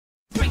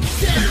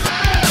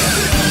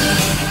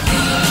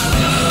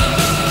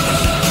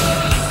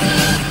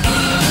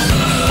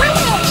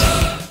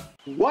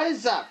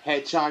is up,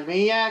 Hedgehog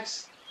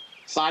Maniacs?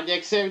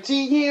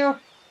 Sonic17 here,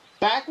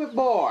 back with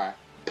more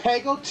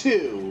Peggle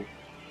 2.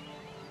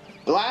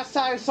 The last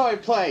time I saw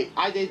it play,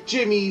 I did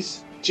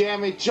Jimmy's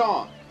Jam and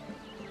Jump,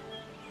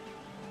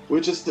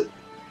 which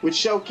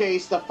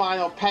showcased the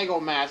final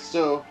Peggle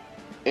master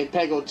in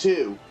Peggle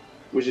 2,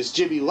 which is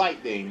Jimmy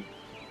Lightning.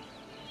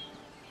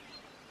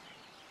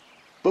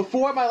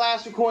 Before my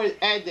last recording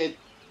ended,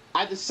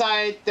 I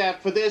decided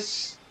that for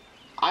this,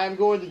 I am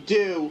going to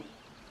do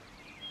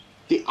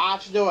the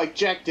optional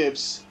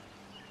objectives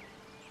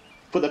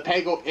for the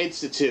Peggle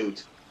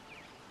Institute.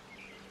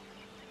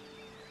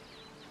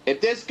 If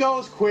this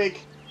goes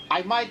quick,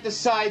 I might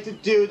decide to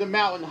do the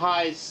Mountain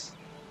Highs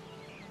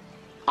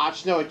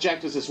optional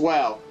objectives as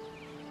well.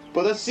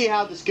 But let's see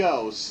how this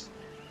goes.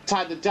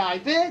 Time to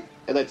dive in,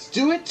 and let's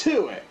do it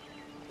to it.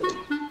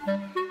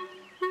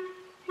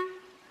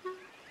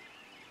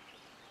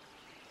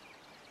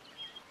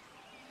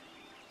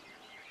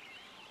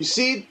 You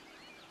see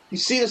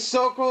the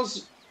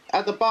circles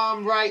at the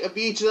bottom right of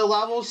each of the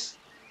levels?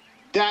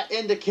 That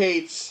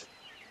indicates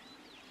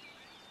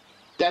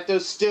that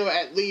there's still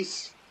at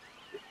least,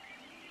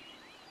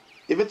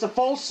 if it's a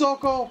full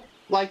circle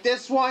like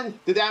this one,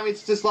 then that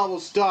means this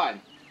level's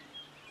done.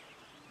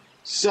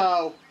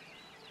 So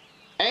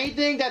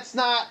anything that's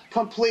not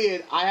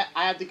completed, I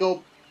have to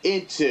go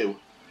into,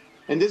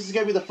 and this is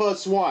gonna be the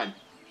first one.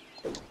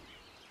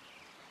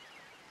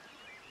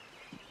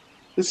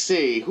 Let's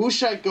see, who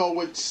should I go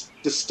with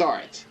to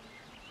start?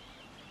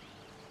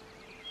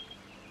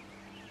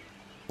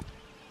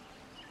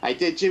 I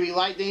did Jimmy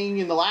Lightning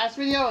in the last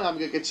video, and I'm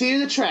going to continue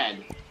the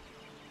trend.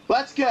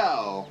 Let's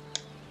go!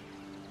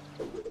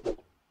 Let's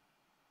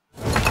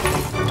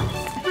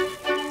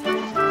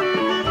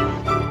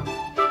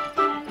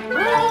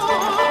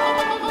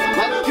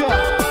go!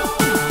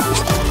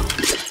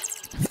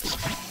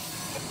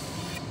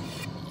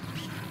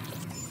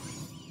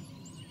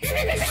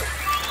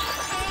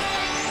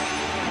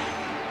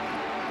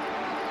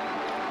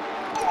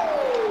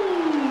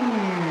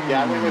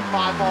 Yeah, we have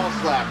 5 balls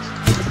left.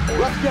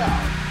 Let's go!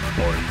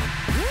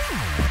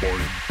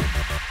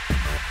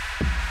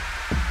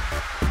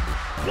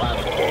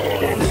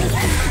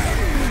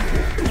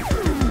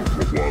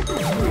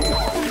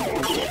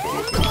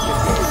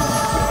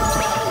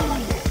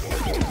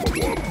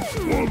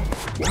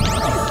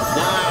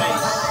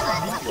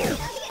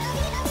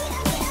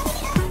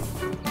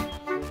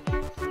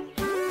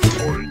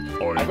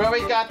 I've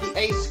already got the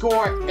A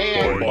score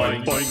and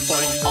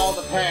all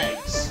the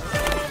pegs.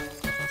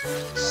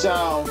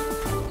 So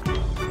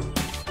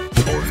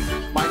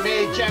my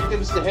main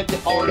objective is to hit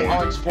all the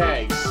orange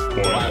pegs. So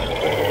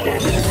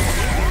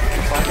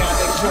I gotta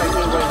make sure I do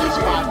with these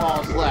 5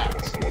 balls left.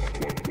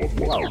 Let's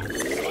go.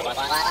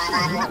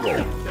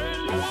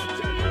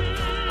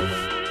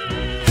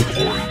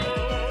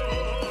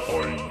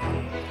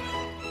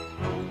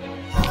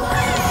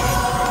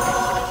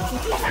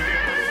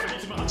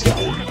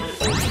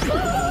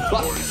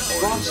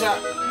 Wrong shot.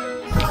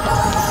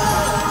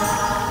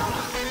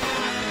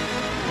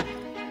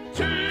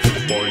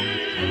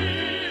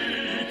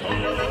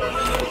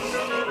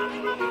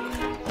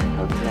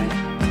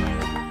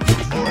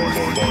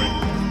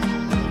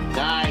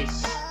 Nice.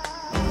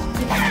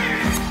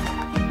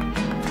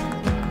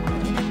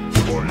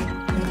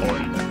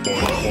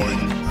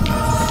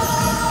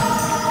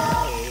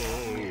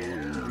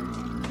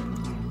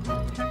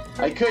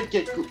 I could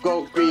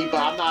go green, but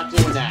I'm not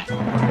doing that.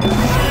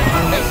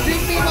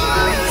 Extreme Beam!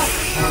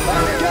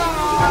 Let's go!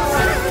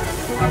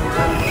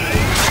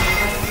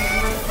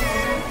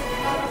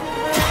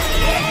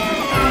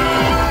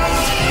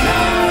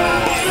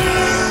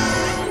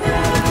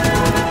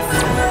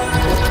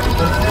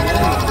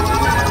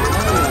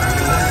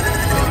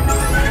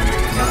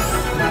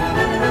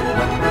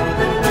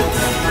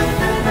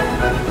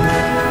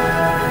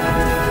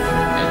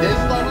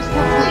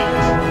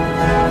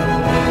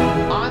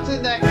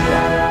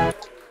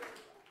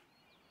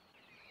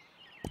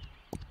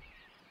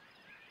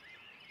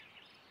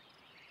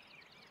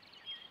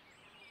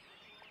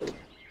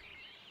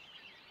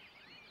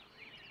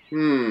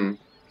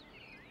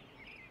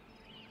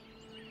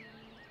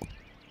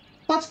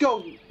 Let's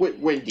go with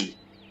Wendy.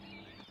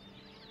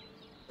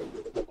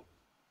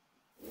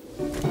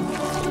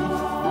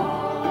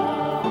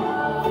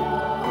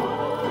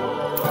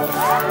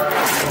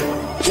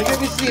 You're gonna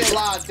be seeing a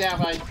lot of that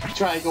when I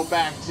try to go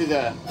back to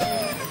the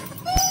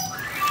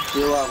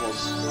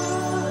levels.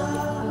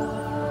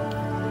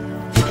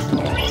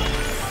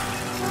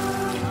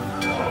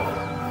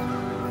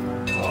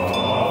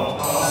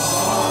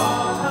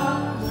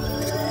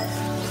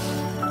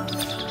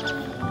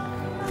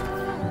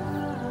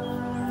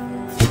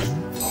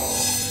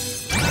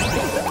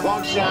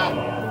 Long shot.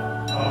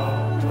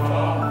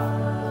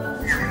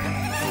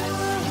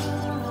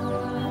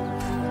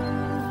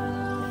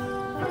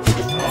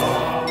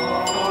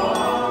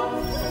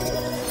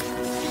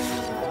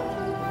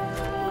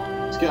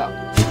 Let's go.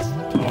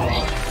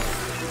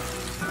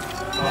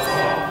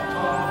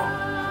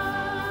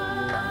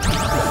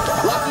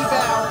 Lucky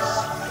bounce.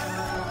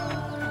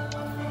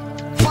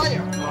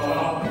 Fire.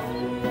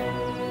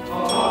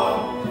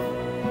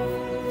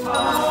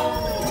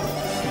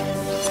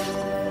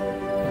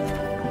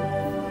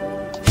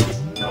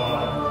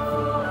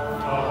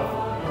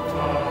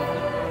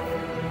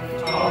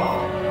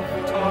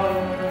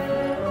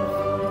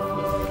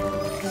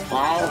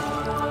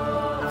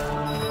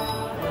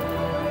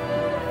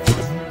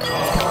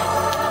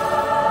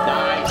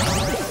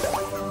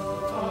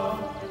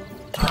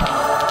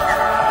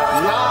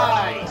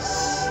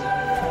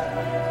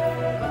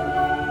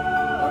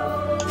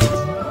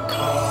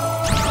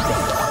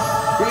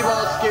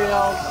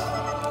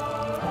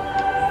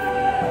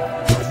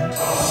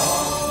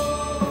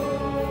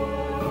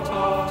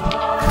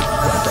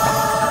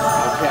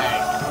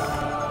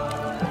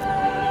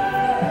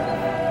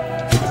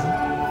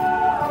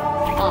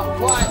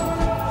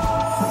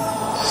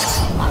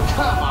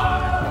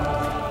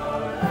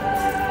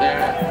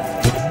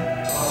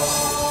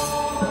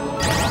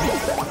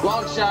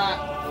 Long shot.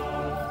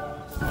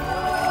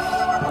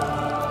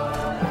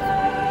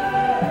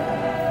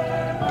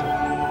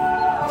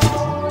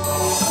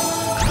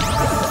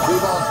 Blue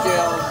ball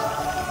skills.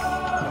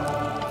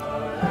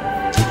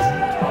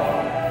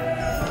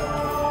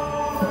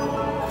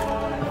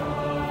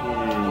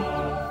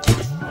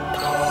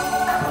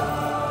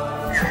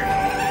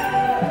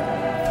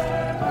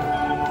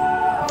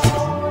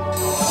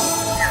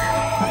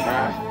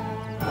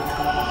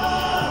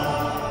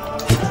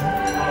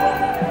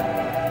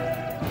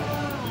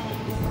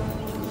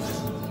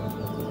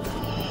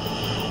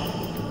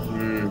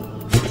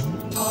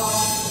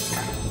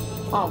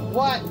 Oh,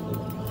 what?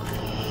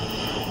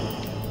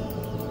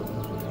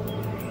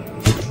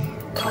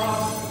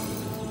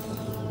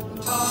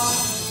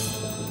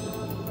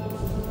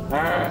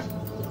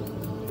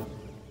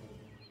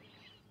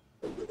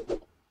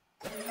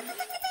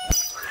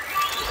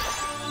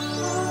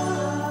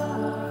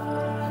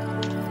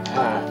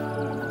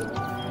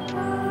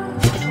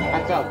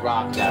 I felt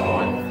robbed that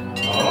one.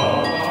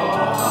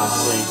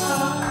 Honestly.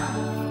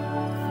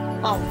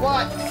 Oh,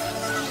 what?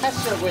 I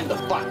should win the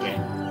bucket.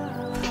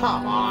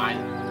 Come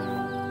on.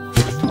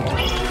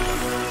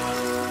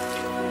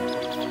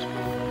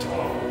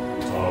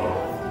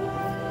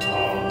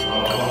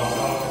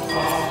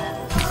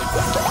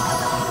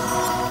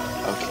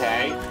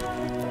 Okay.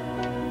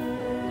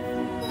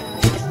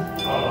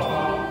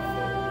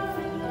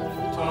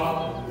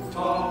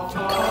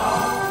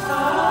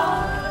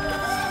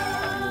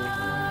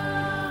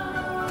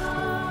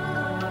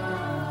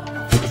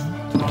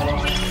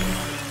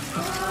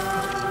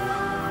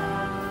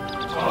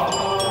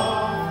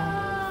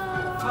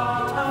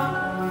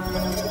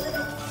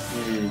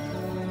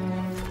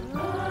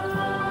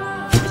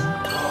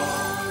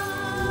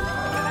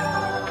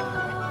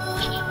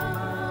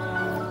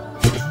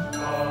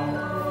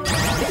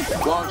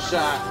 Long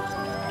shot.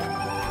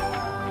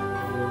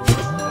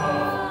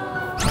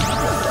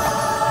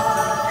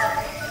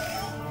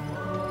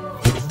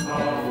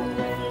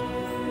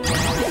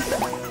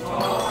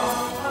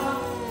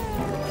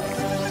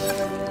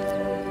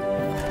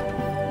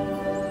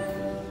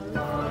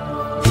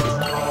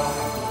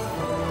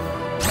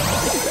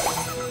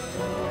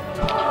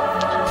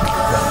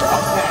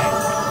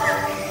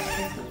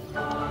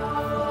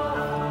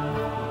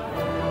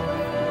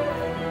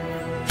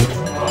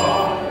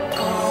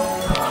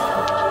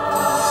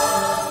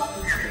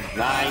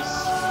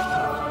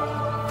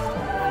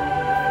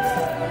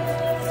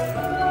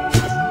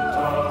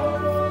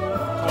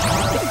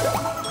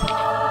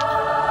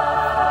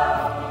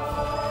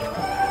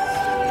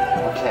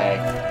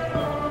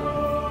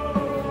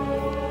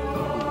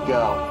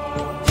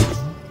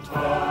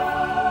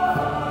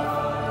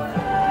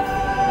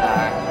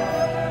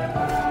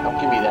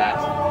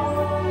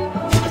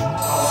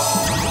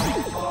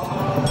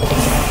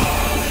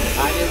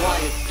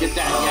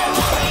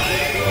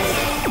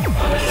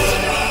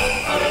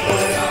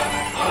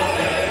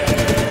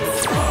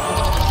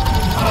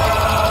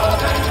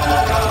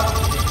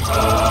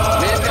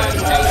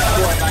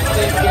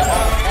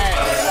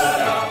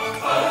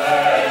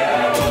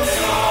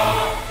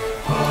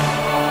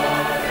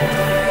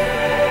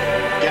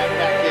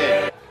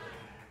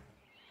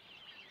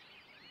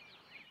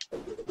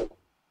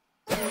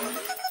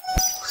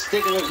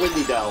 Sticking with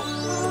Windy though.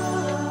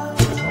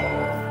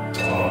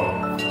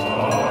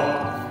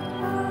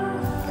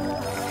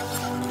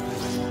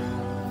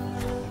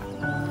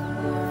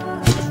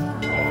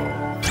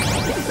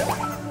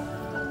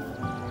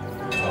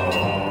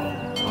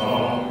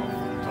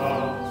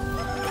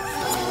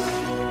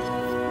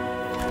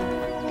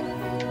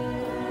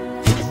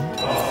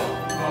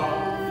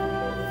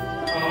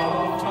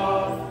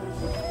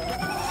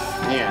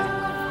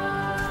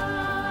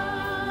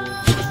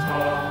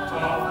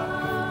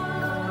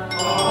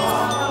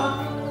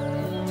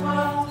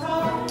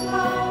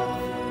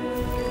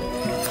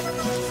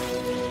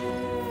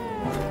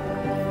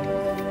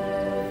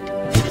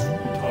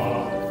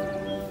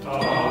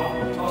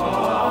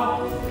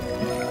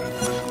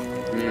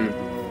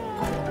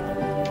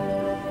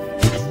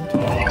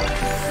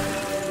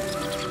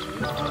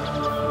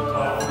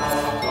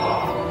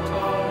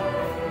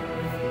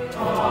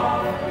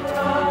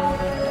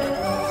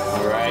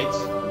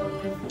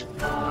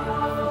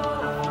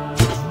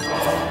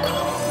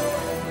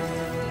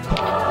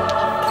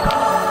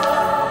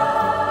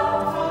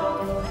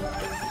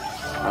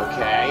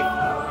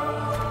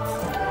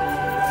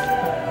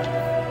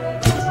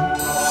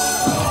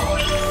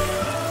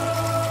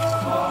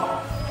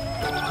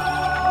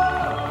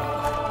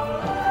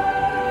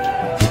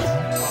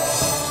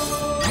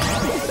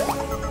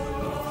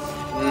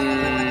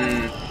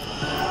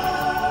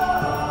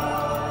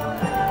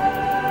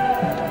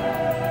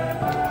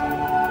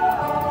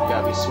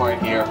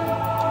 Smart here.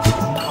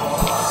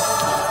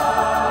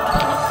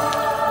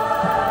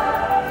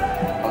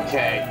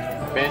 Okay,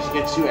 managed to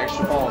get 2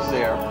 extra balls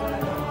there.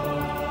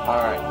 All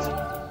right.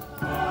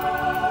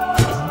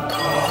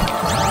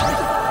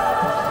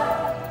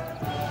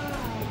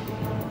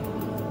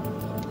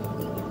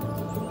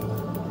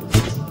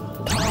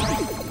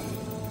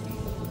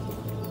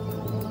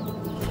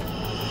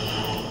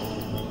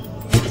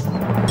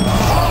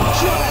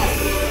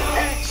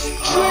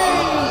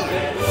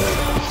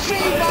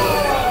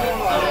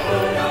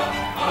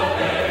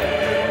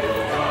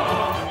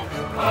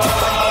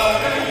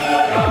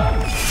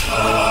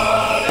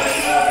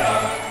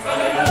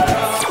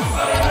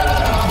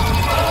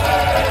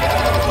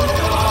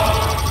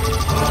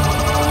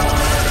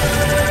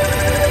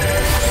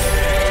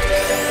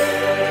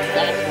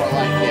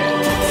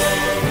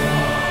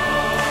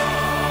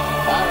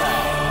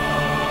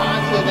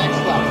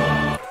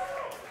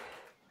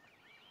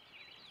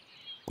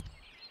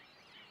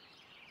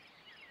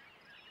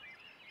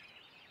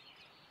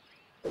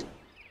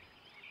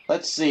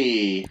 Let's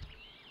see.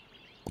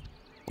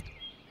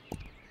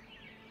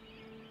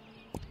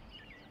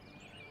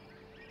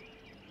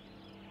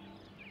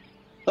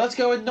 Let's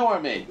go with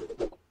Norman.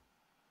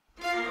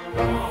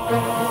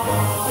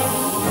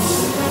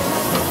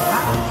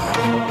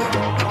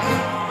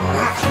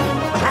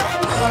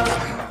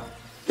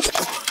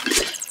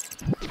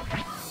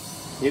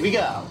 Here we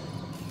go.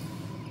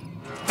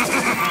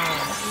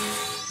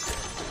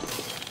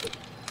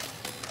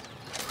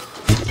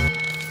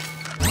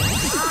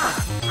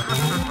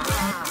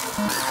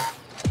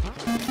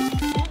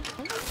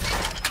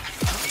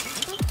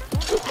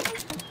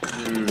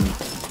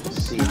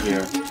 Let's see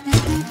here.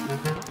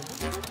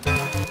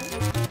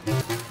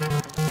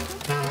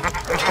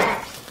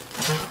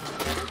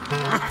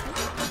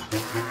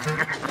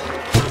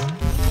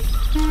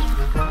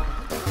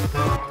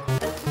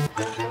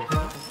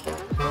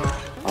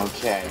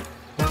 Okay.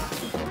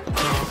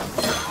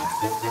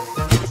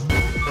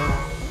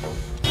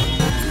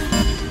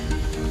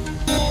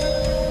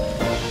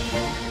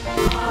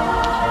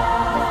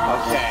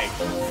 Okay.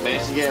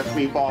 Managed to get a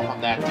free ball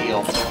from that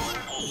deal.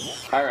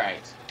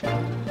 Alright.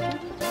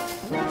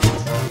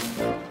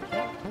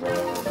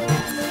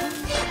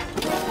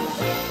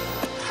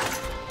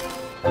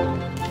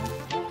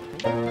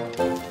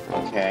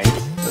 Okay.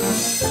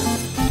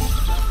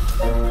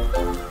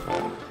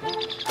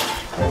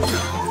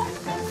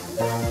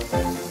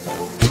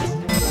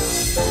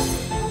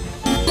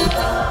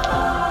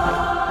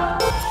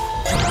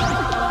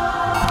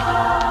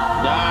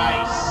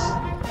 Nice.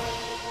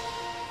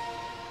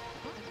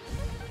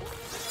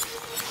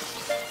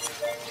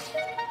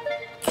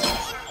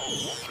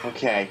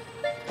 Okay.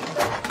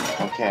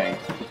 Okay.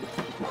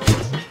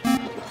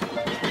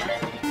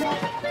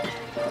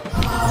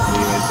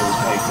 Anyways, those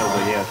pegs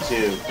over here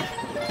too.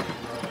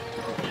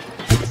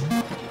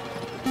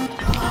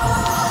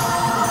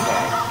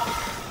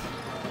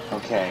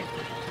 Okay.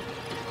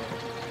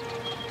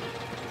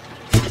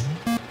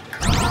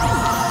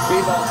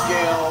 Free ball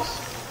skills.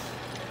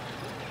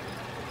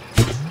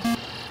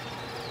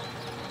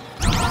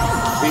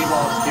 Free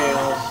ball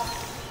skills.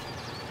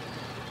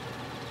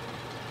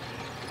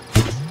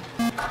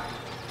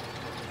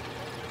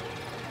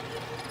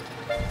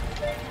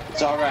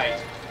 It's alright.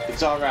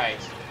 It's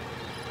alright.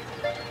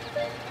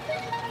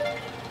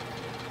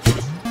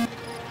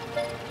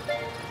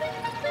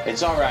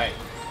 It's alright.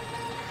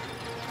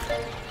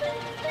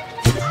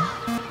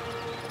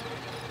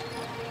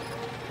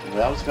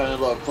 That was kind of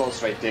a little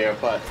close right there,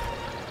 but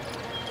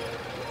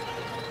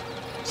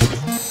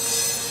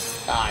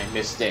I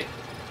missed it.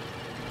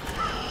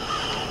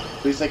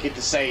 At least I get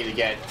to say it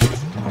again.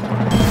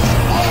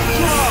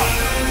 Ultra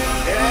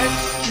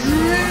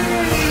Extreme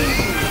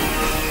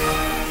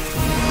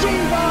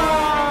Diva!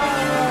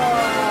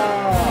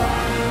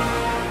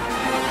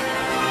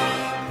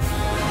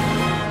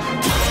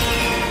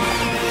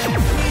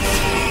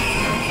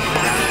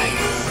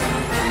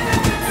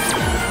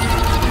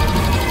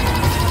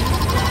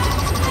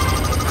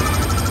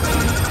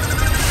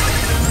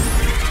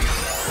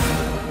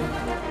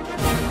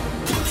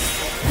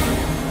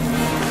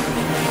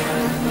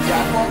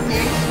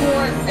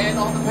 And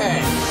all the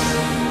pegs.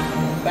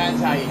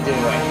 That's how you do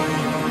it.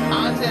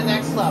 On to the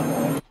next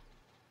level.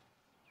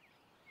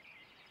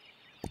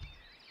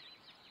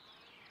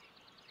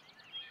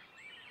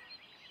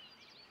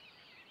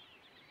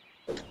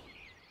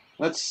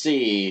 Let's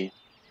see.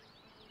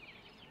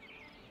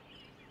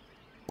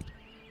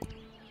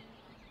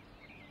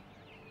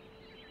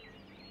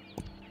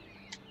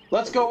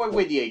 Let's go with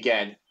Whitney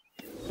again.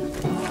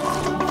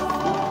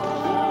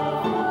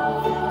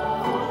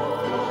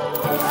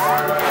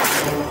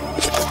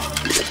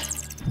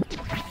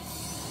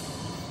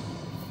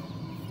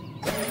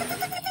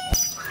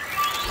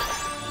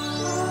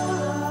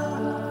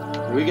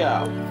 Here we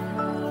go.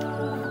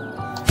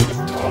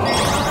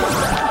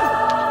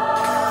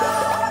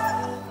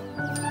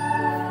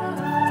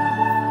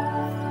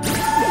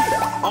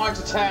 Orange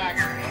attack.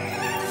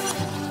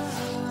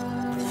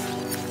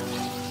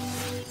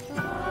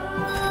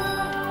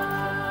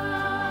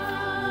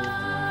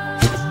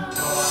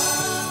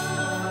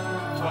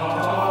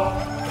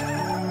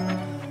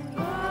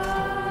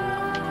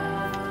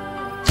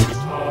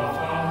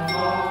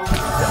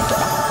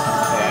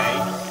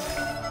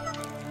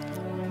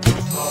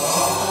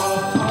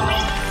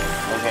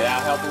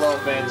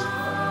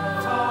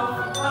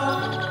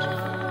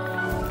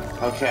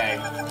 Okay.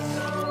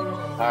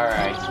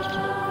 Alright.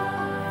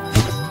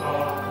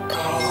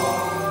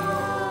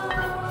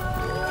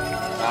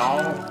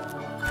 Oh.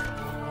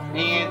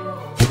 Man.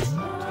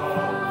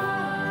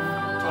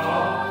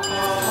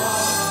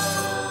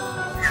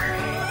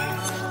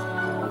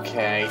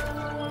 Okay.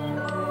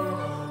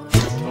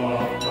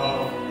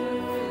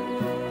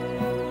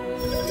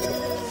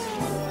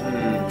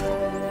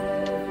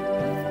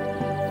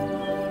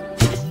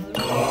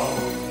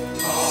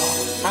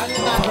 How did I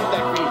not hit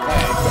that green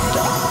peg?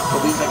 At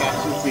least I got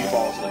 2 free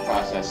balls in the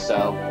process, so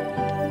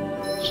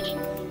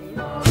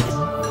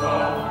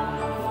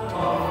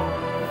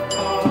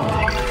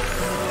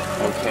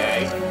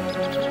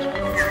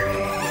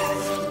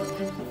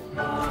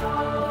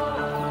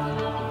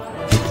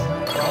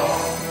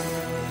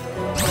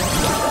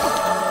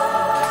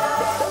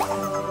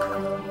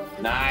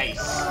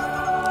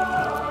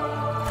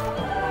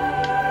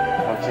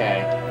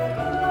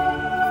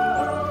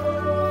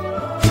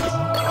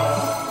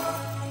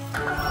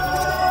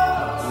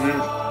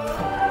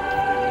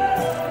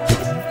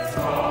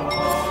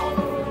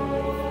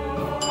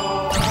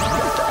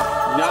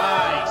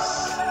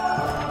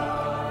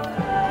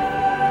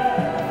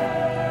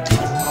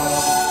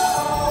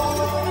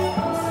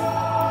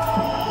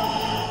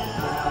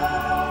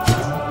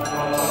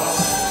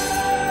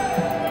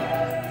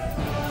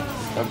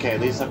Okay,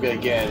 at least I'm gonna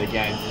get it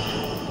again.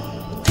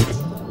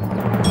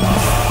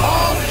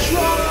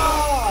 Ultra!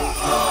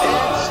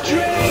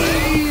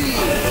 Extreme!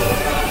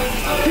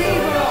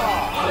 Fever!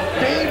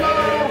 Fever!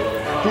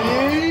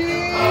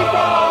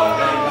 Fever!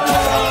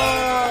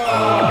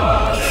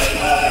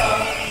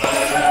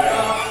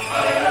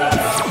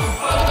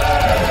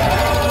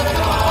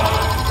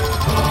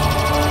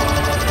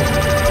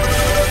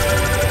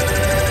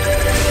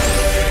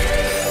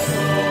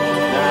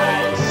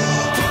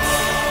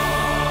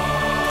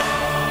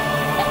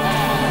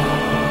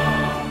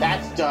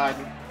 Done.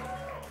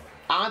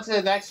 On to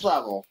the next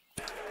level.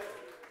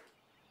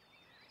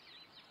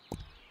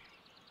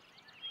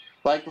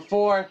 Like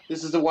before,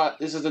 this is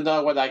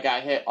another one that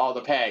got hit all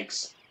the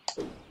pegs.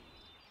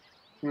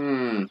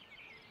 Let's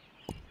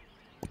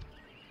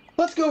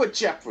go with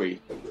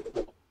Jeffrey.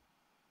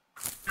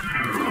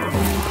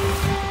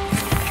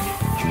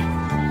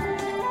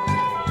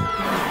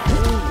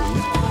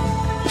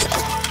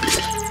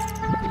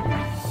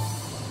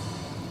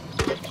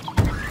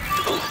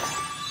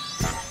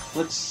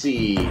 Let's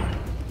see.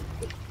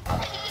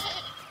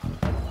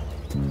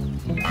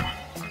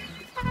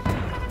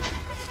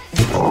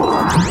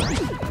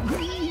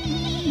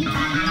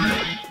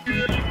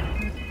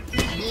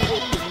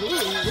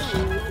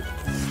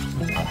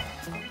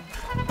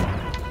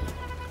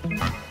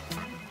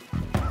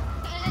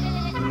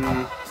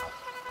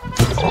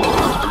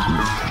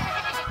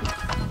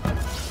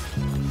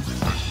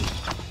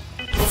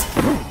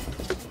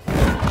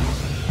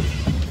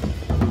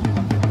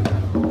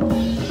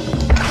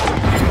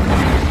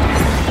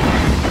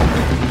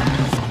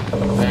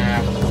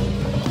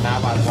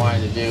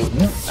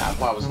 Not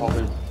what I was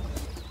hoping.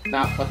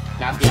 Not the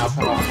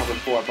outcome I was hoping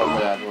for, but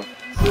whatever.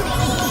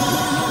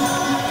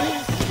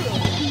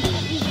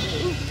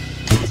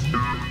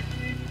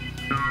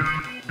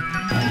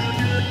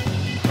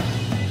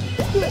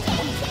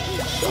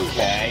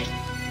 Okay.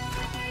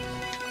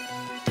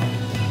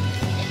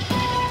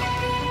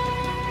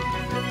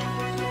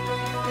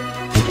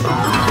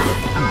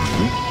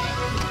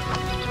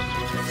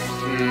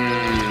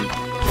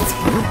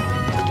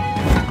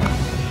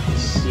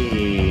 Let's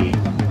see.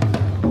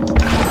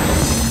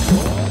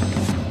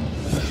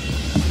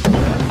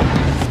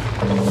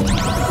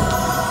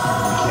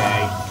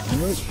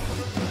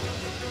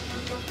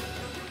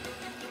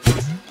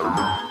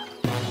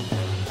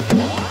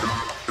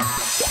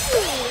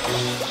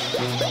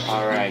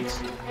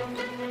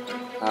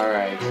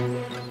 Alright.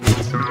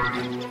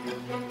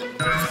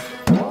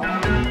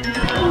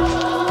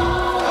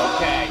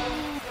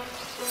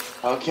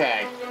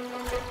 Okay.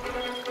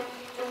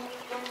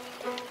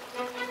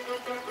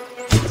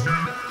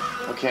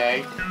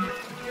 Okay.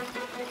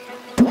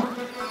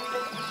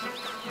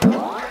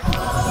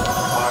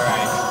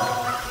 Alright.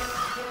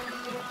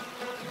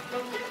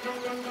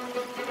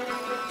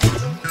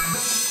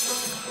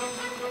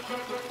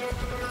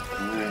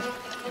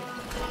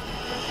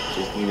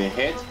 Just need to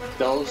hit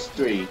those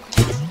three.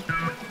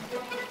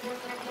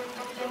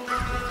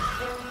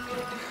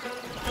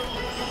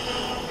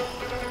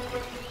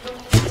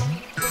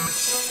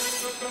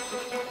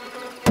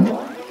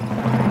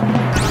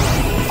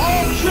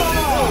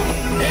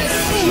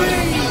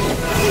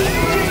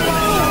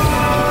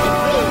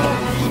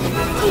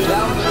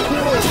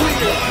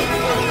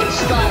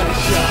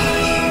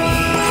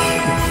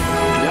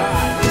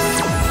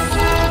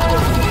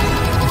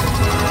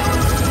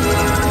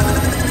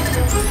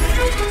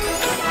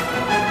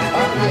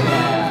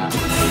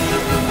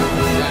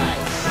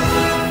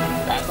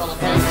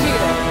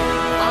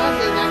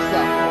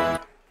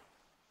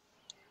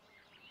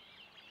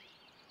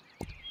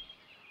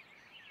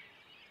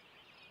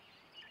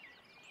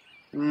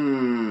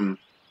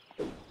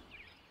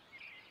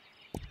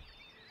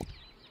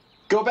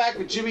 Go back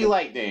with Jimmy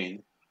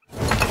Lightning.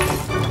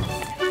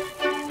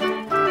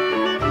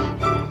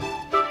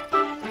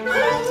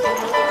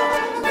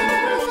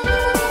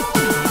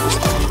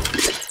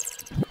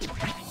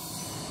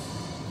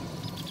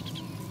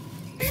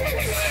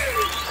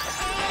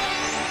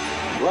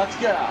 Let's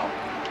go.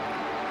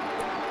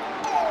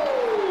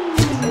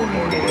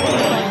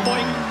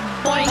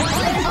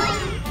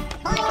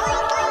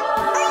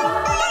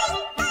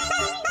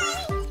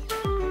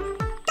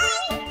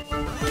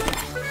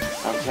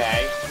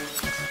 Okay.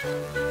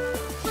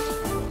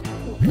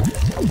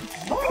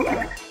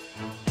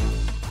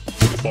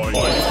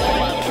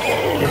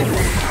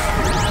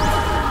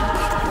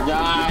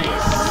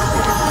 Nice.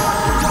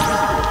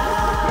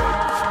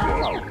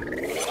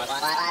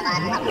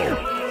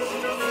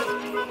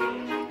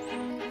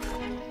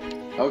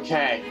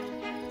 Okay.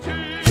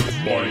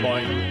 Boing.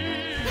 Boing.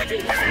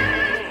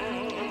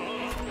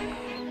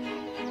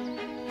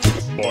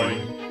 Boing.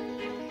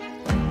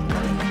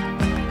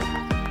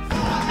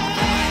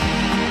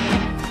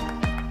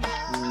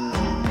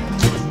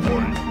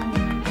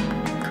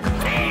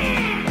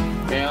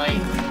 Really?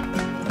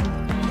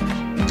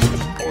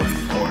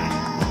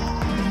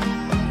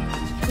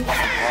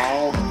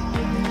 Oh.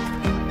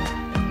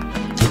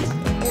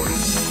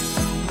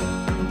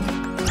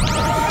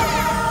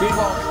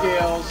 Default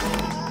skills.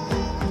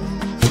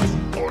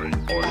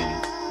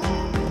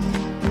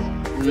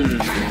 I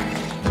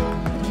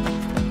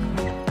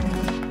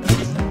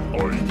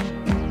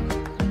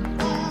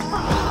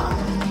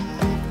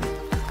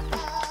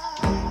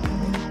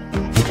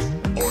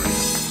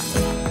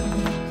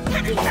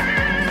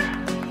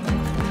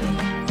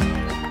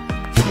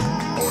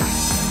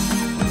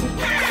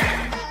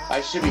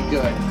should be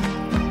good.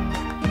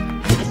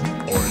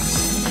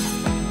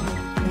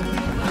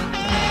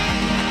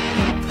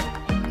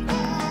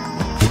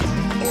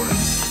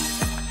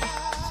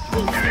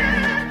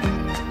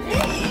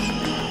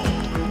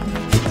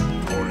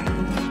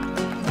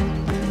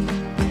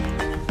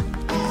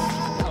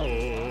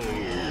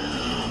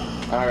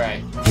 All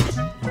right.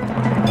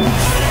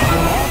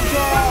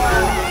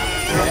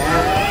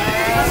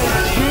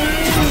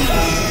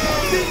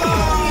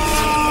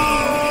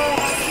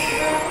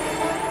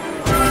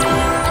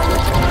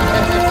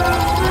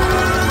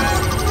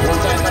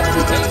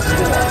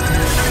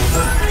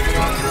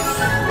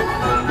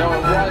 No,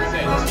 it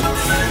wasn't.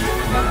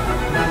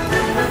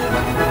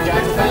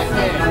 Got back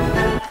in.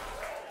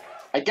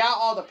 I got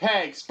all the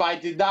pegs, but I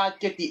did not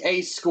get the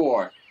A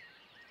score.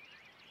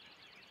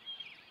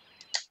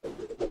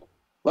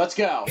 Let's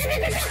go.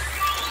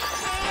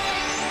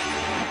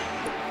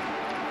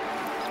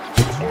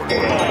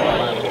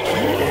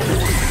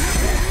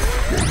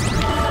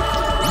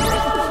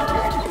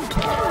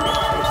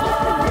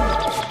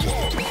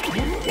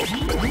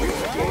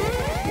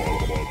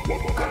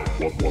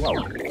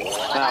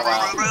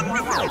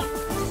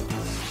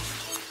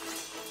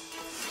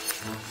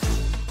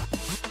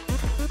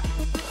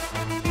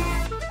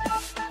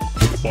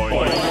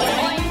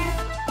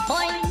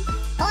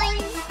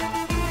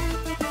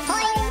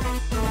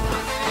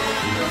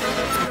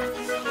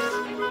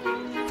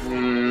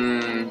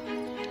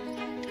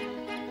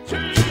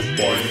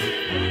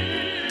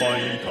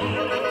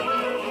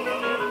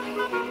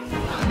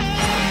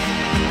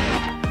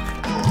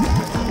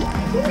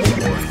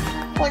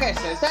 Like I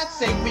said, is that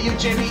safe for you,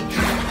 Jimmy?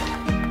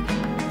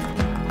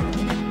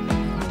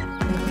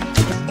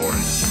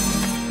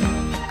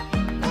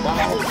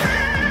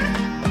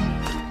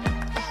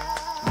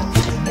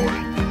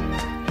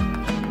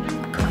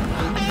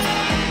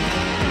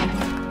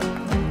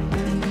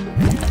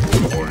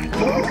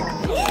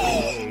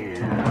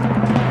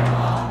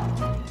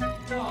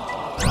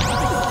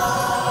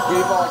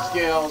 Ball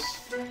skills.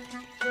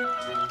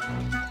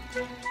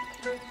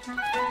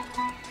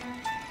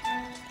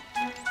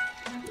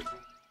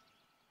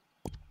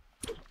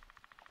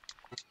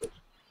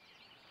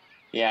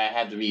 Yeah, I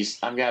had to be.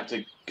 I'm gonna have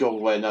to go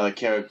with another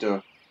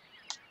character.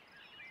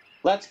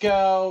 Let's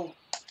go,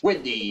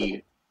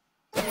 Windy.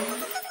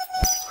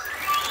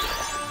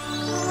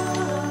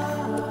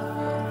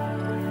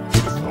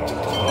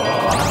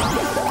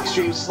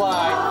 Extreme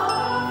slide.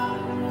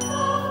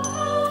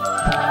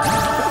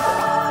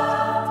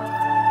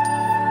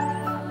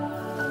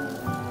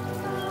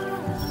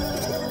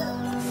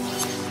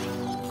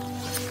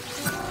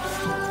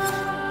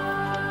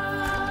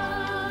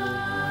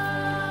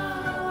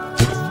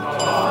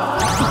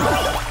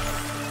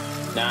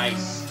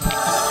 Nice.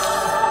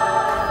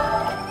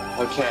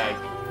 Okay.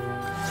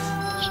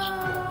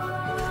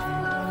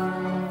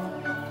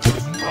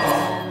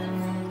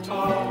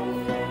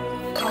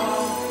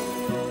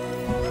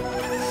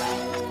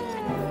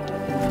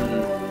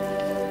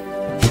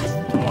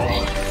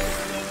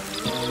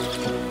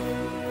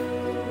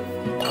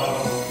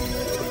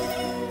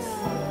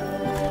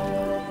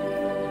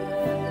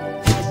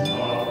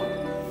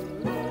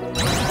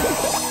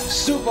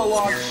 Super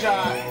long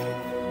shot.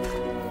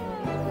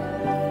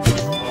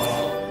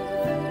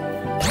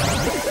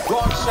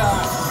 Long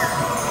shot.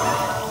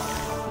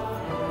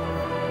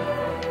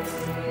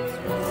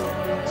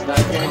 It's not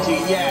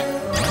guaranteed yet.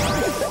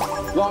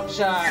 Long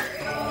shot.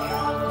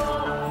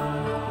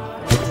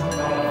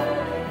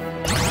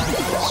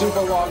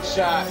 Super long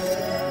shot.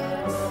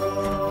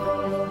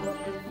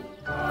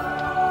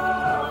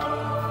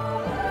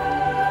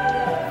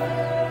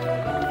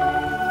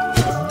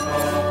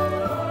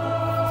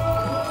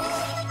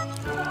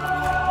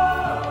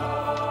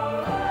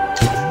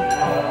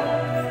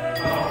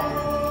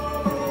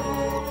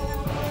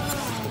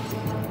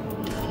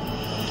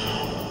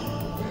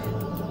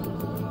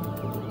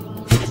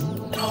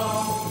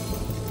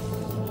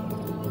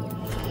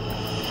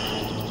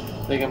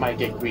 I think I might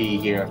get greedy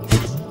here.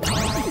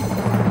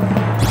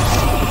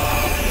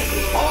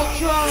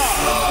 Ultra!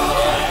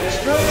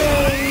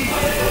 Extreme!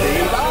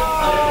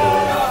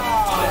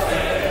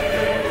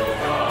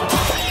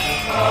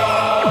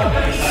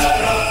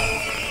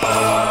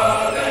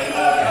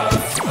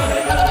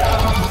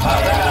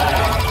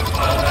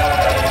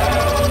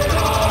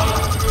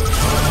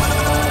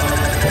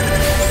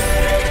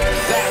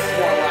 That's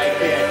more like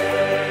it.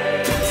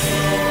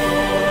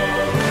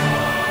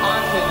 On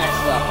to the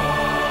next level.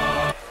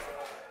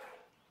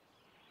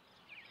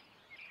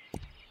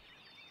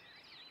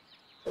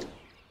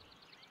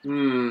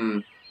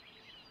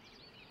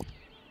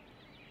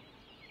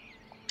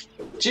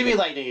 Jimmy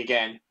Lightning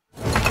again.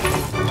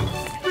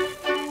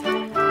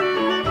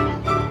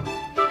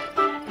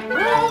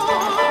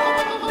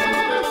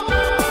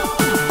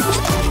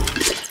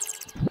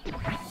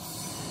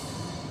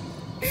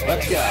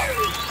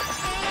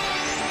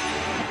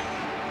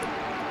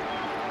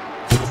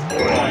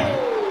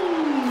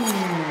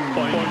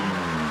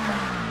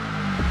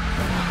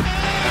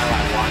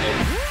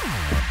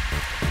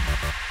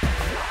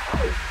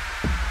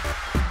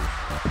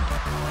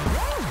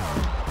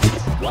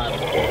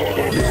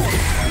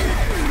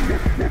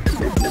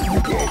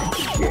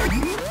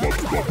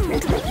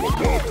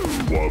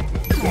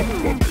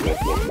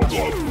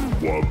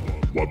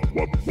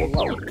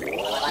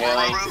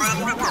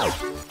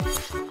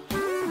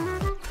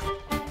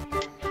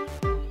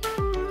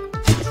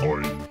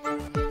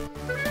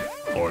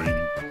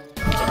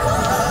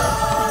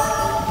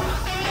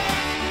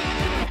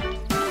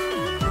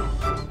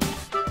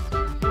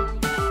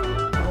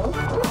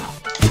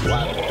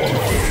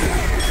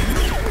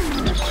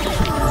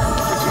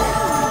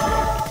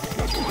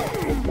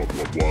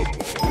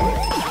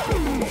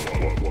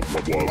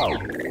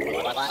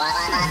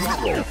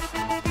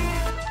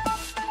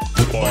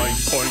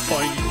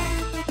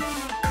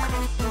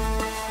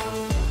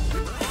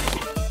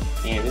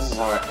 Yeah, this is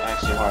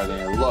actually harder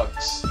than it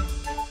looks.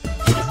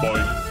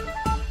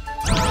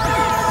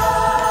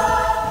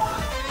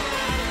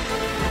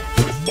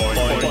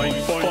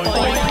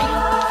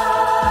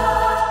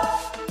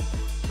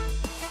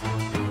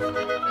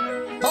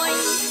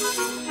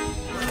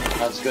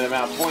 That's a good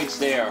amount of points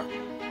there.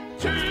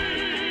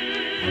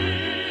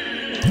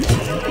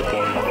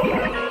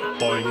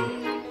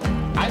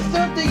 I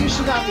still think you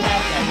should not be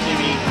having that,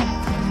 Jimmy.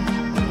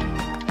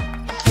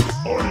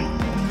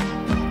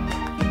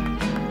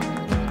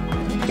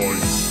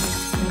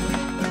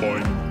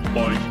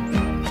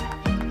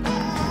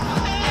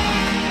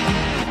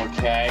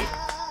 Okay.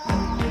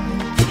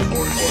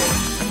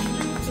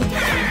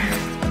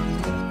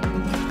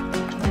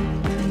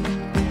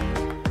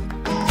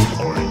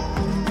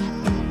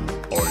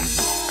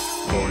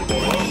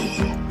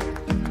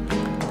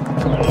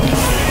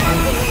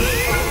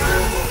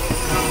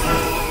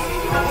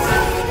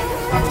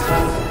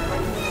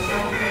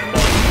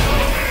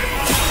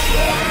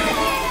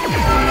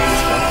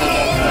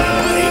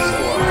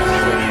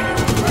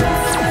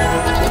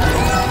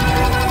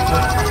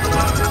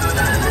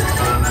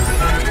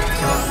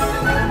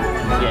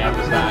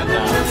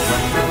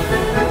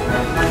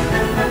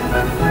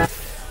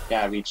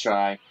 Gotta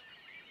retry.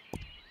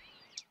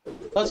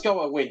 Let's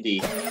go with Windy.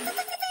 What's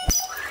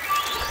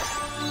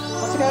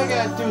the guy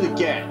gotta do to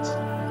get?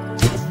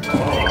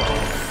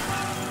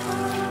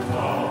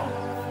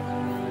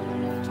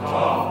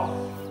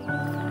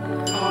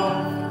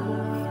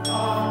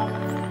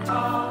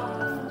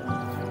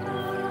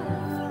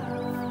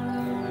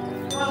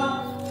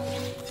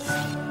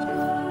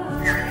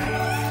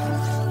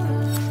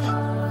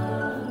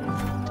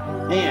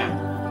 Damn.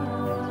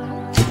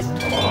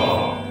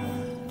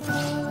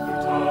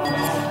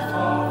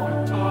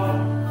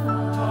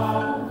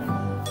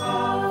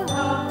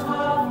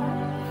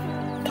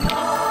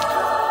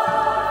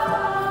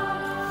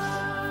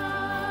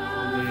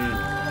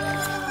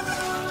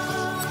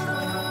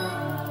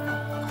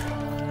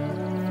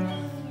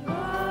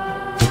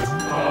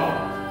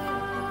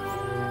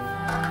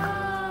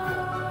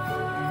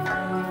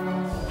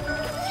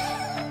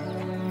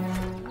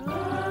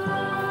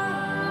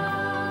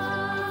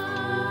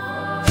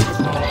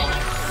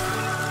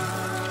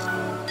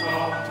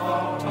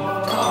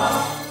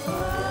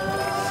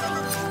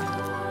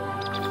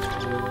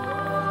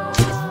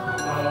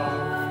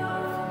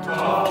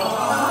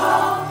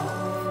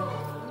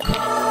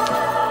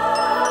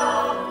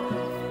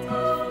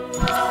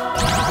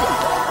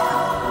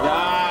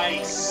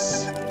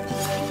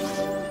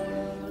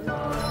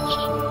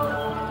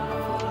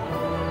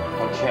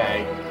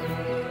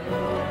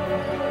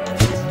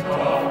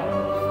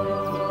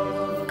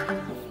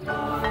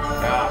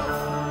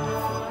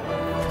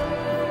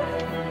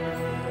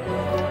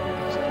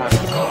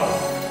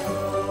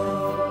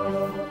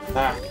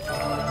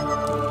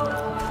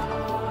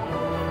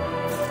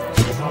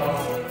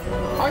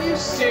 Are you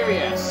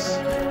serious?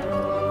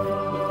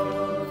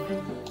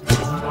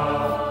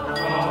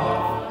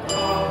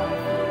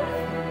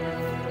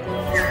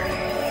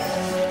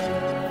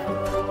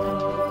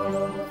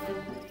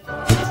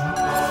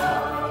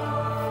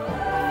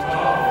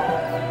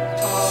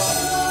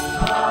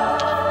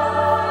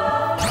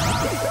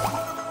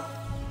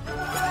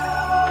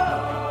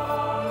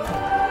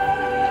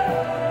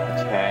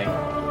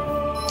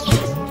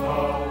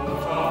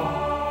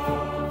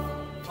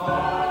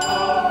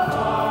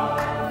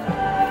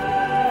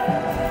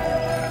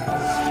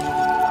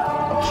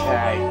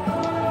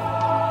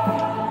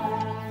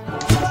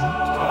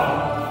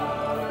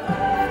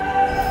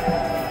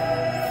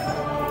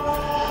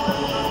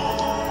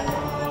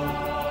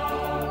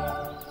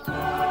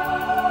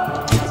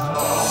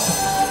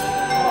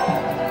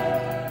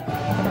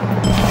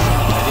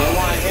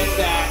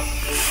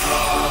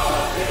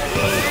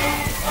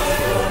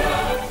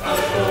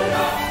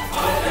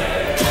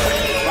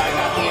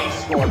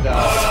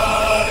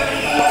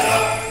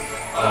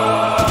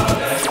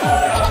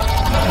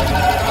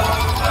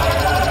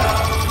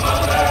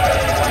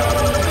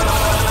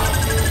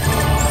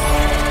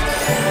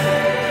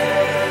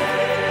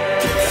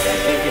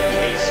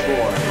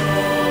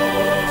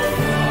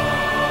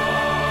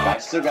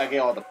 Still gotta get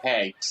all the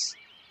pegs.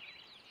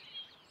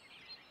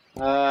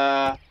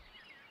 Let's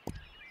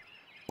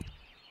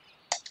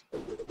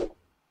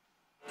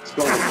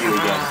go with you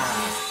again.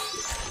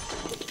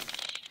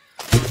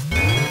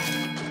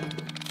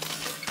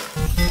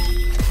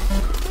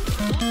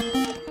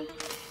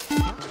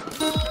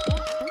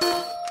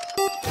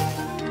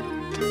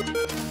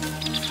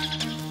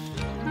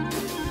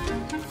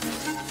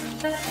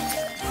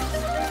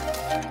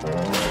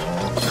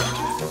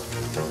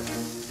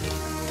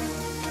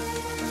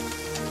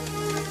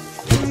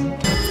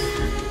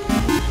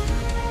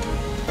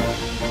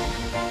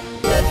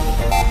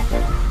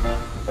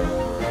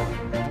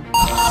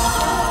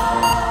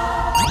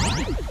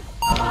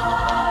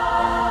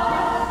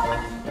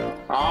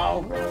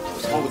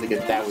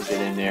 That was it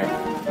in there.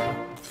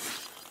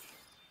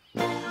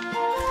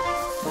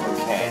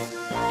 Okay.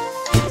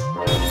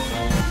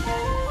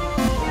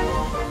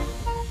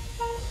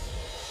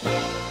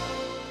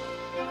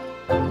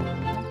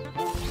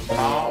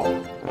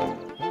 Oh.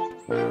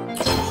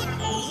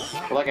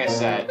 But like I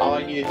said, all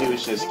I need to do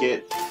is just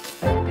get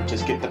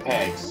the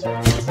pegs.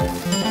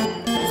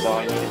 That's all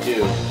I need to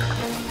do.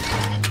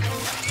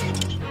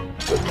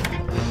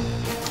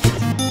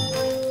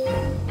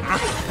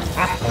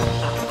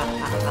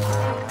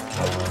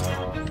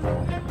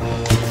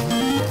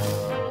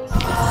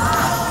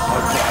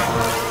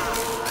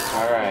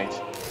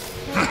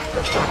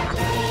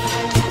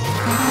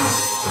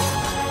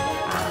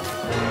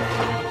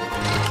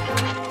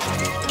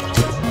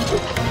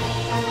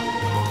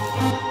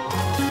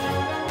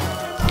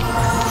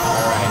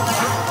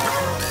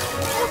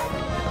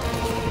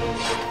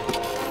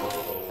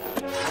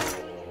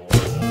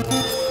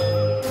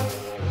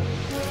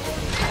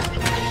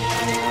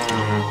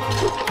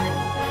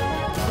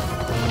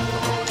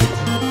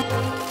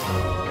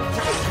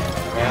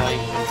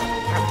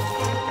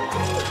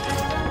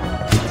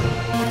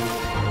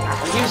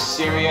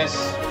 Serious?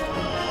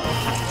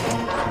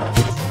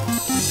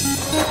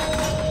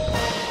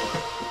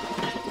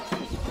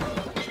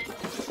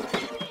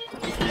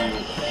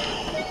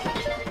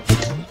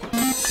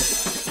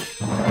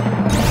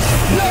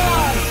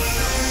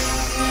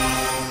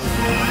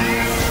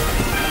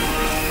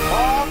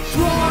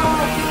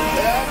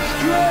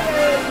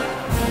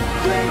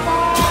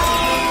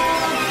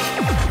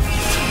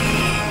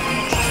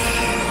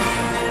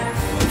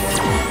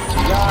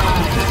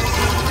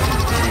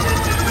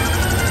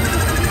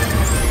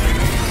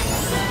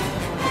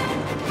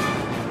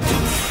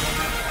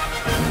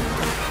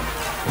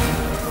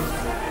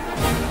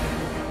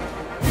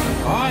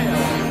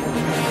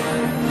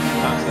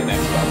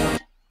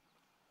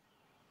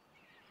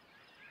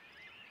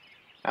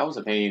 That was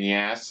a pain in the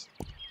ass.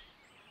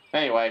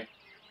 Anyway.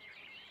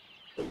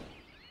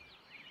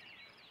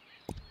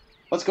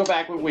 Let's go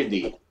back with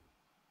Wendy.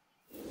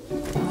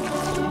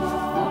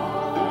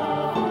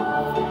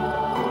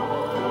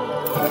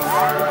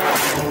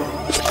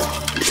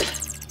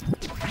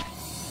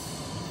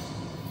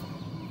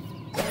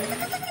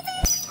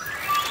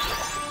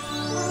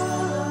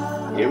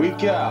 Here we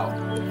go.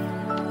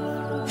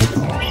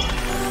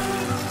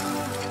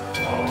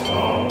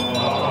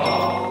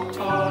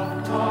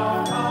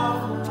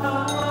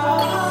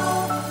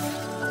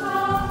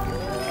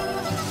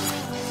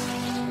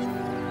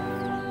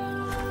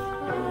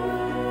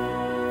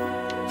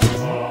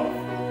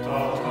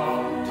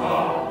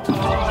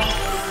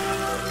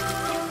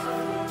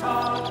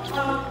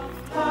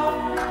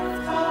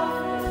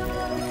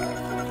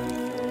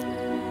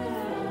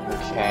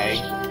 Okay.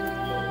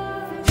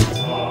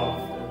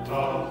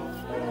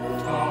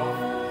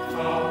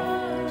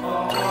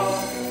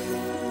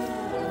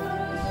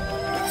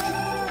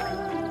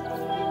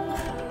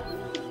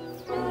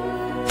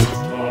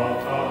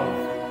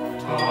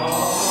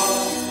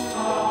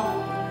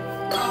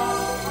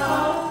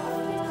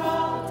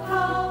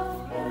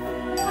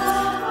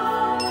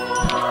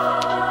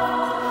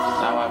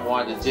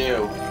 To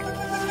do.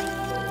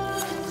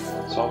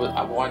 So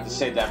I wanted to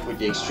save that for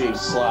the extreme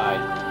slide.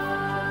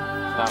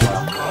 Not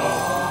well.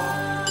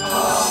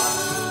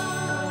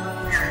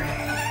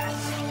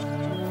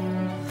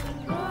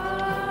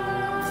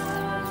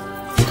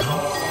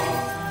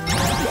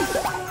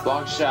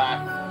 Long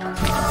shot.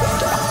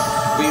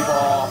 Free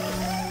ball.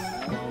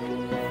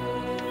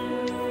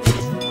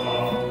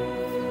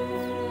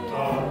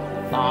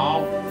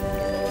 No.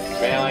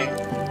 Really?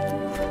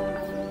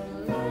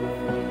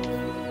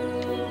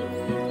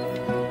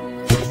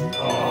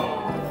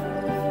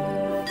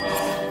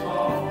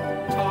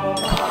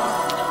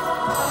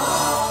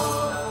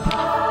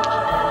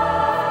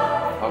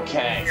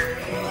 Okay,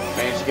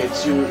 managed to get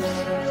 2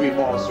 free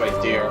balls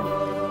right there.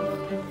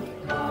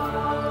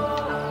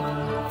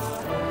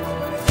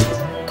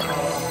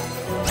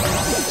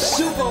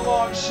 Super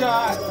long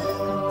shot.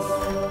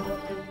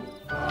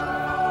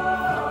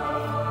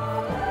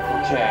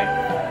 Okay,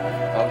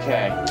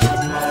 okay.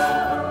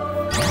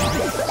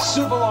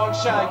 Super long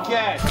shot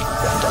again.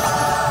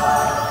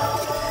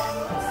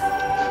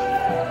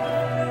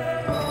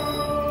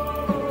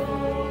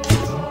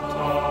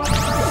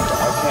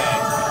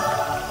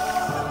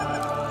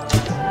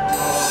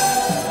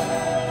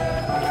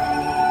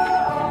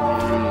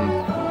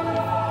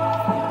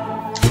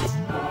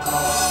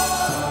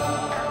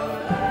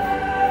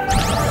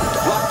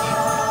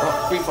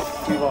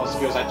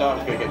 I thought I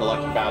was going to get the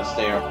lucky bounce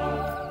there.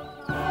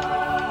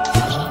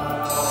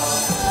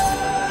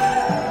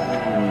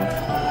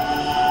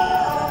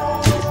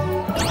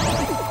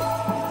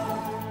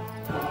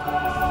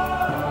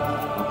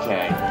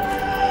 Okay.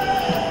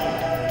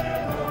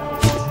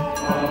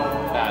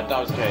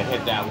 I was gonna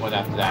hit that one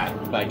after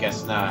that, but I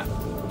guess not.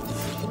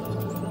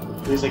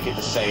 At least I get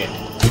to say it.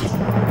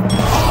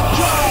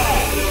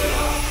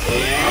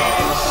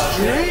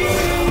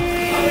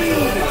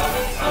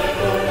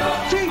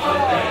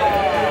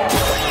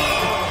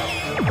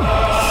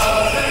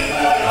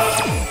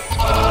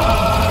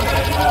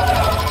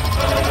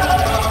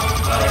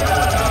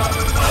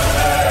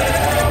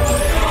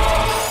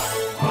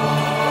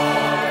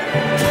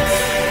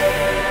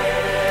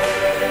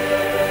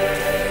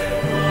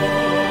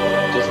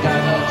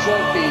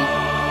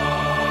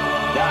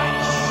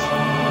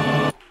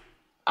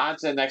 On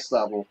to the next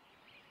level.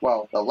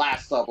 Well, the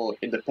last level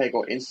in the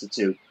Peggle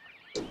Institute.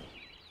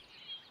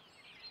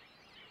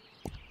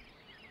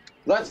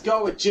 Let's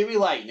go with Jimmy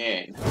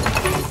Lightning.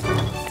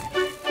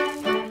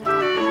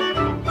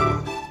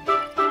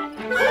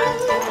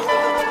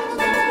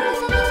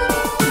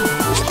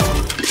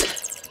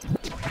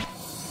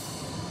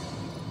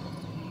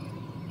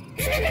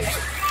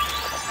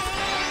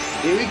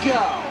 Here we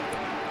go.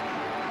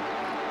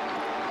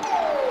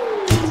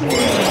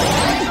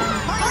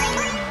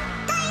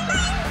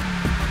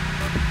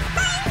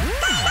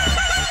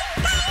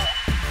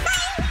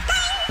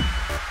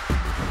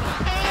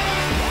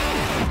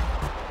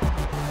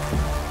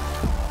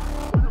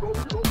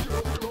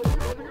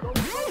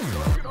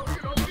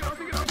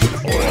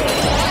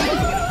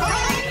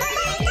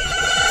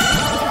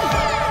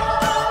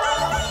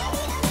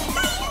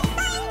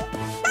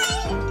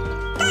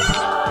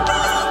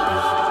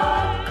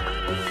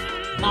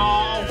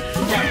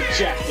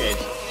 Rejected.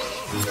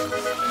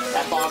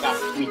 That ball got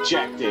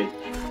rejected.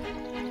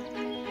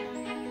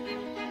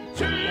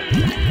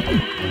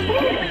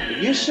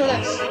 Are you sure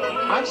that's...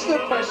 I'm still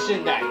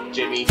questioning that,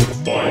 Jimmy.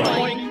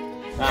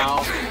 Boing.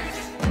 Now...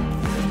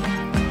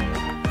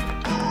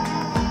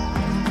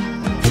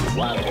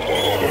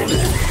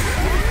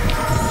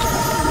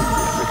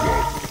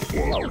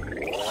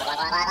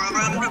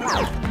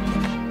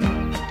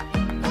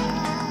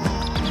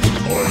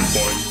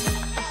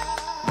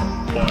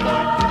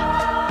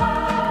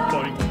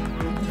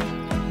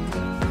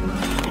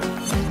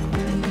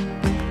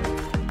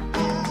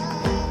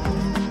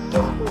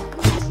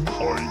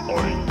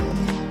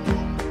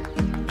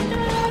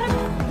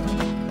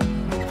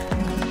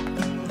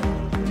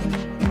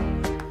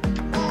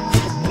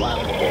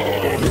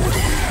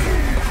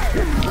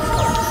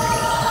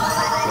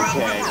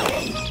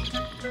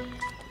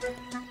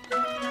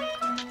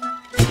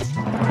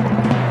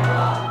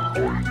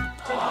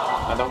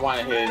 I don't want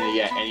to hit it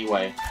yet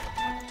anyway.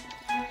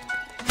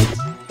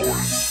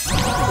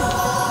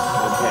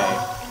 Okay.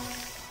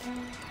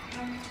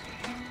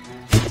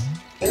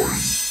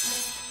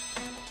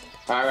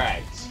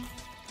 Alright.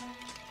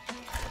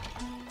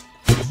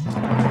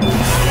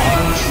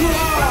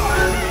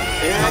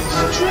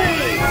 Extreme!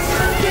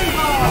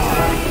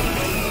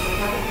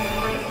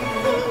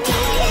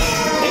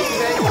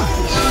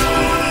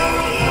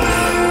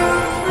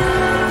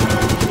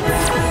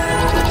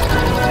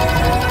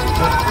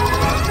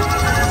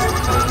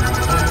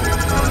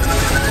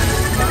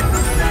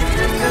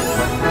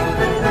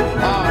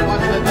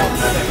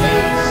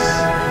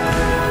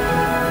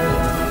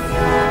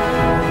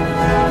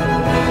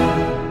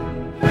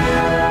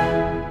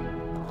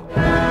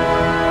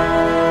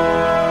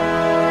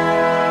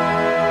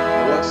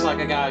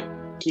 I gotta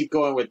keep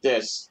going with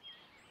this.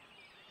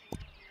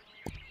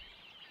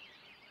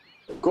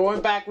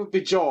 Going back with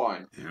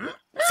Bjorn.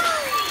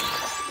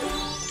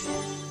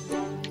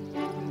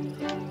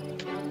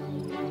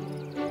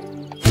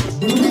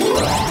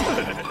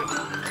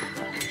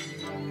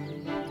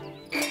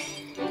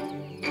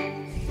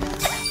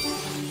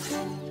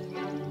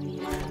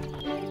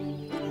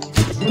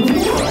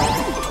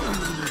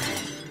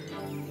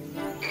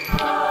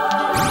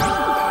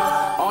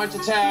 Orange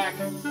attack.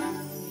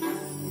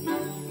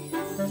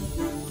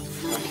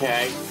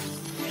 Okay.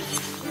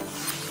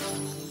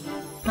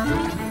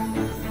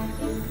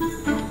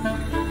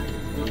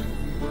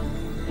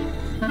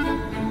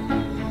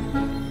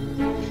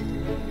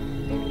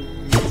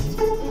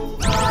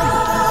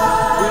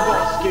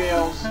 Reball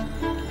skills.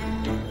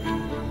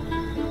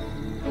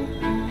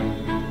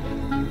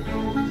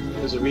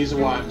 There's a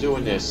reason why I'm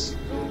doing this.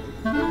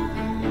 Reball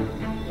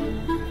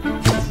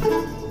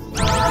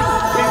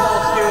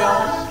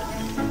skills.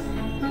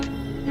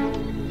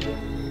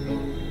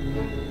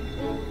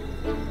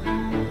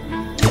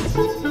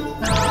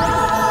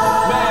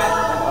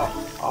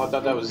 I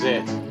thought that was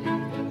it.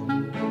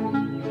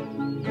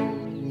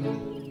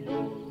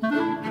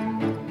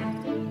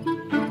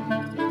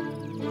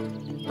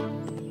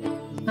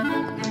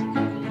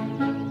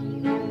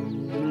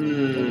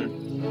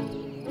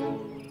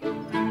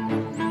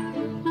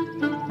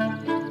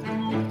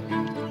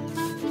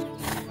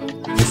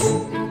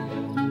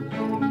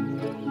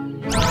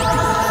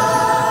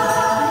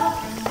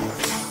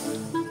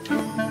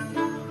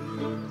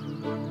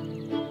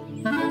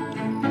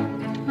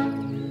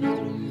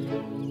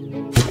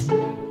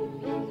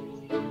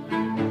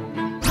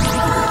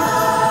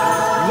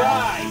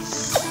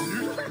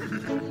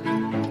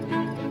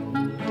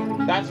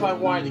 That's what I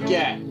wanted to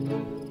get.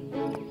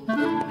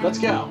 Let's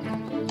go.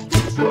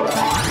 Okay.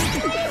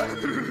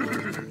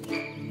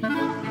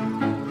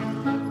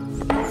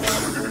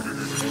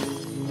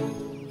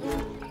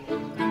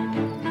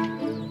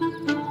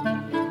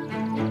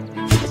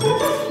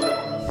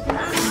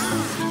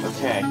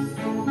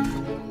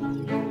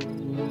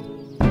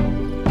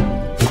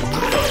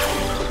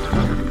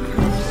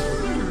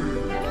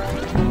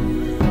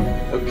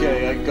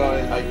 Okay, I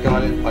got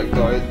it.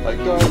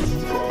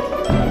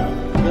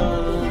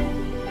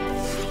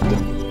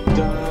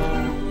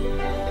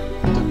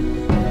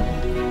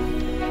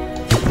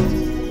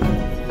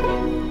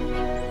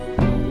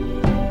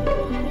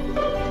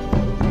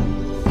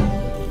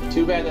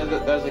 Too bad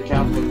that doesn't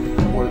count for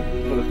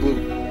the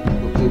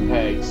blue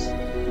pegs.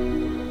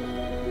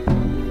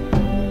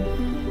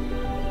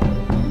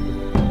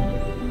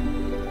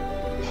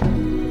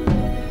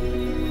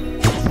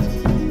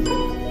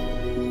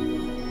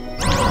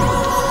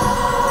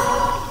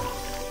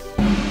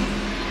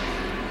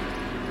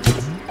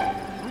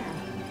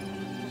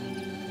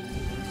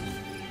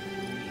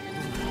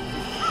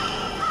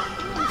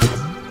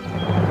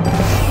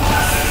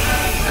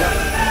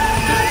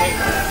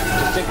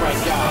 Just take my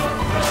job.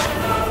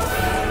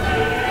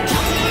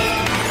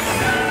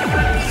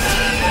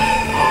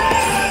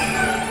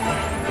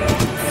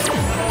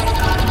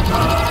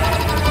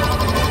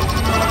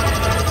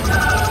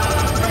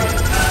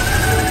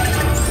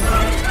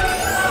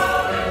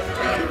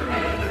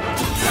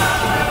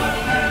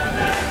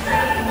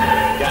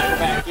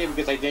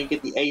 Because I didn't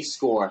get the A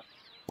score.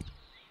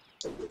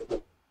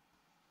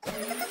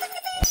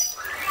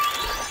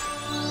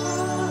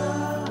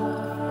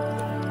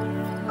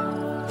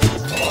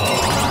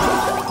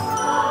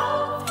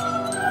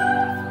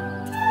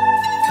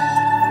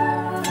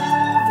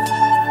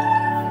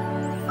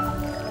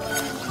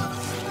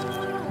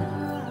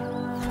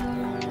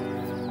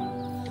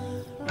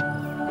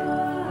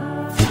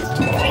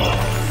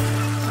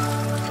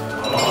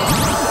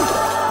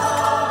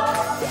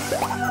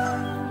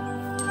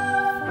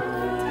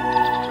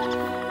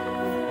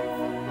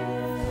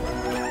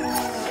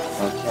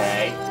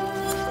 Okay.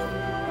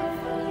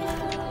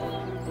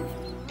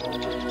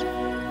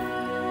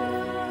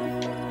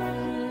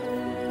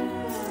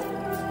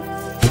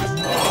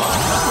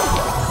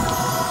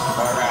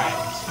 All right.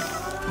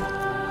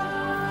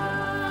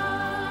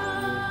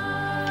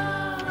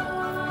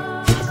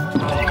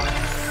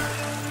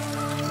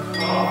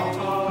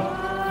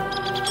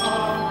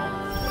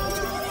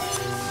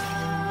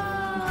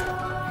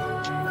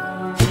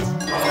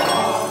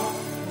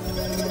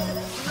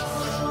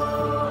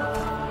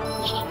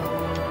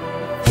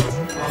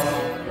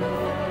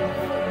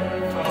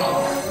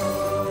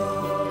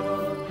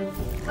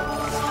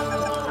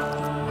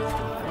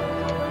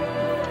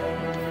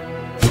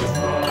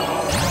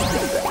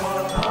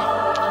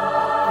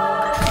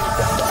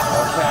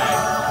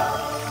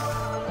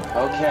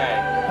 Okay.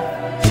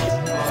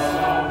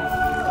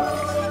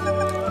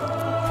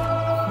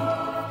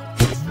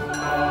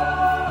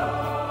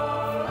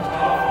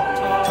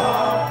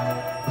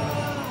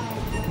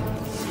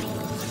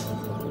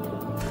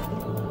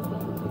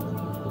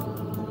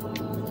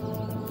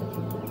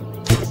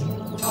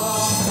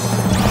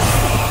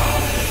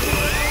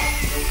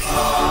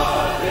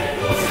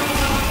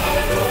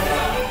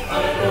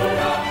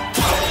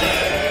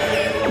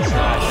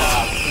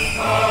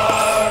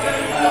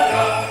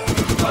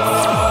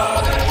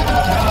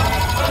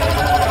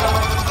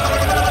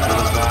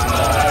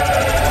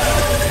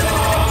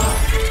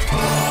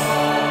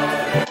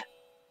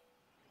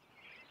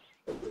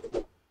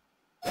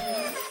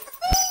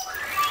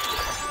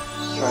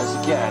 Tries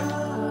again.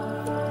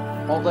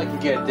 Won't let you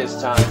get it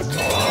this time.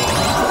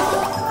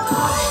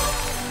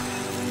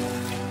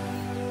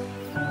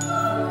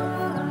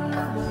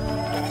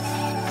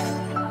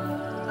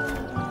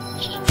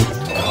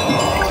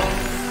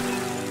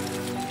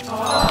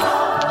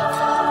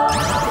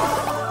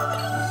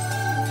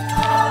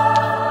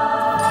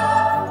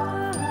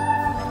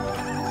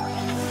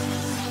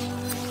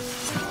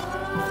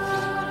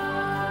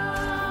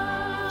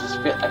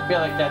 I feel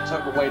like that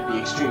took away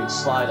the extreme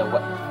slide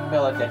away. I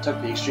feel like that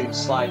took the extreme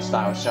slide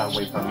style shot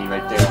away from me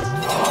right there.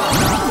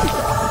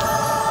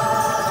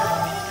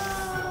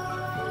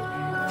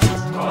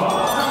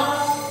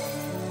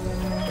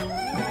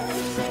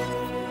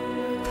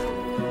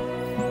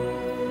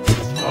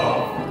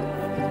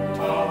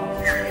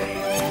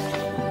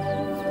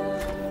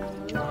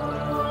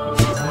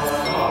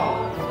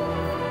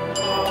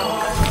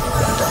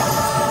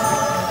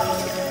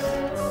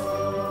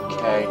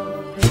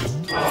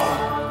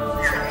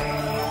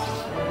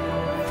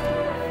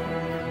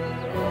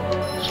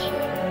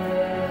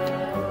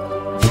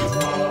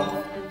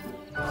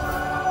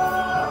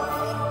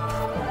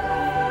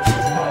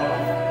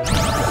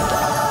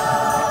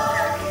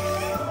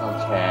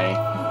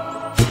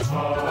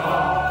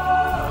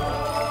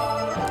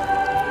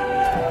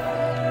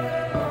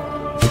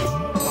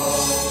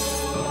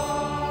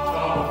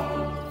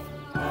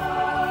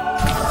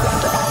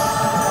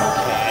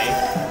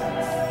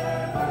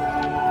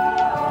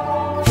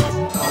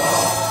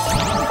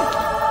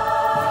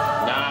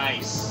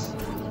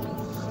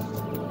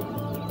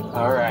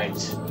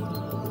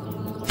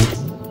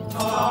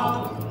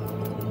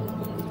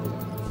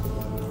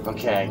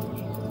 Okay.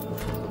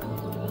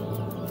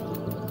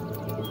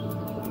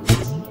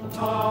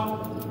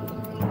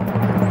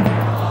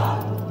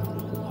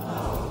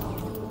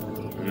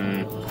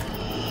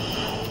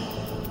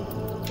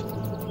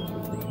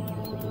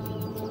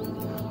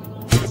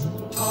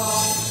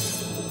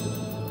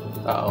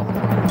 Uh-oh.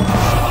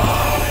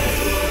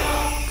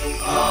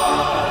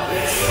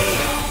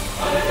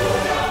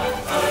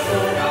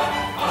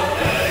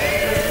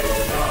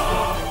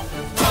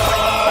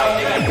 I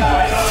think I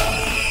got it.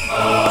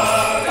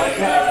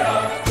 Okay.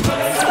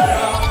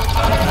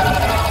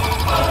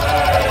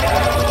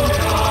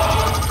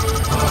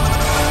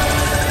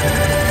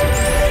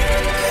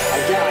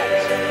 I got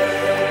it.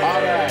 All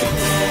right.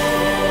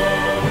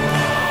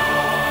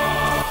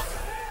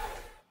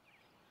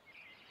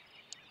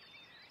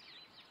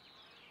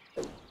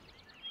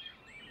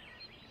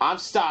 I'm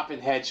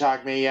stopping,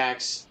 Hedgehog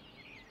Maniacs.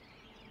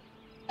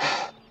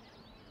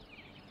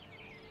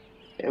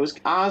 It was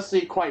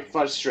honestly quite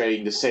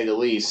frustrating, to say the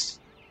least.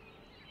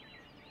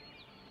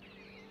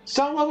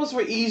 Some levels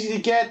were easy to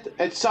get,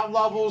 and some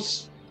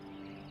levels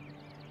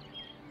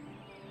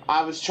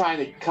I was trying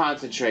to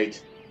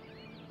concentrate.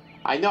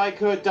 I know I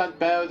could have done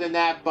better than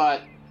that,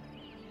 but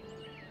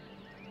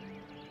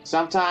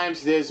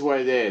sometimes it is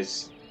what it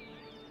is.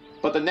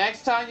 But the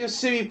next time you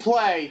see me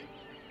play,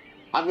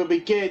 I'm going to be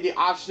getting the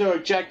optional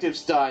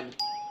objectives done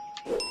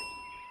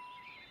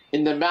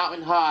in the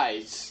Mountain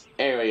Highs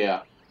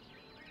area.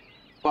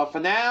 But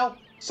for now,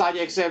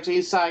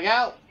 SideX17 signing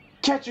out.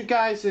 Catch you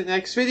guys in the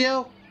next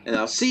video, and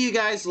I'll see you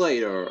guys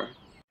later.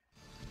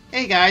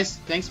 Hey guys,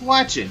 thanks for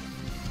watching.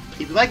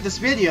 If you like this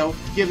video,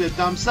 give it a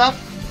thumbs up,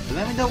 and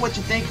let me know what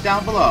you think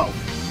down below.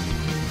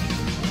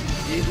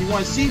 And if you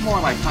want to see more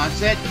of my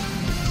content,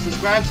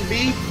 subscribe to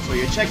me so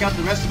you'll check out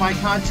the rest of my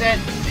content,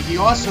 and you can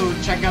also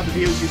check out the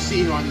videos you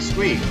see here on the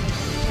screen.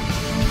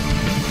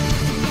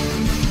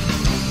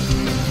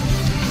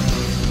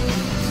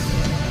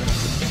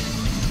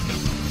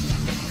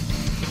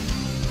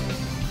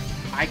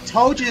 I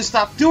told you to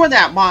stop doing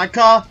that,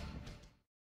 Monica!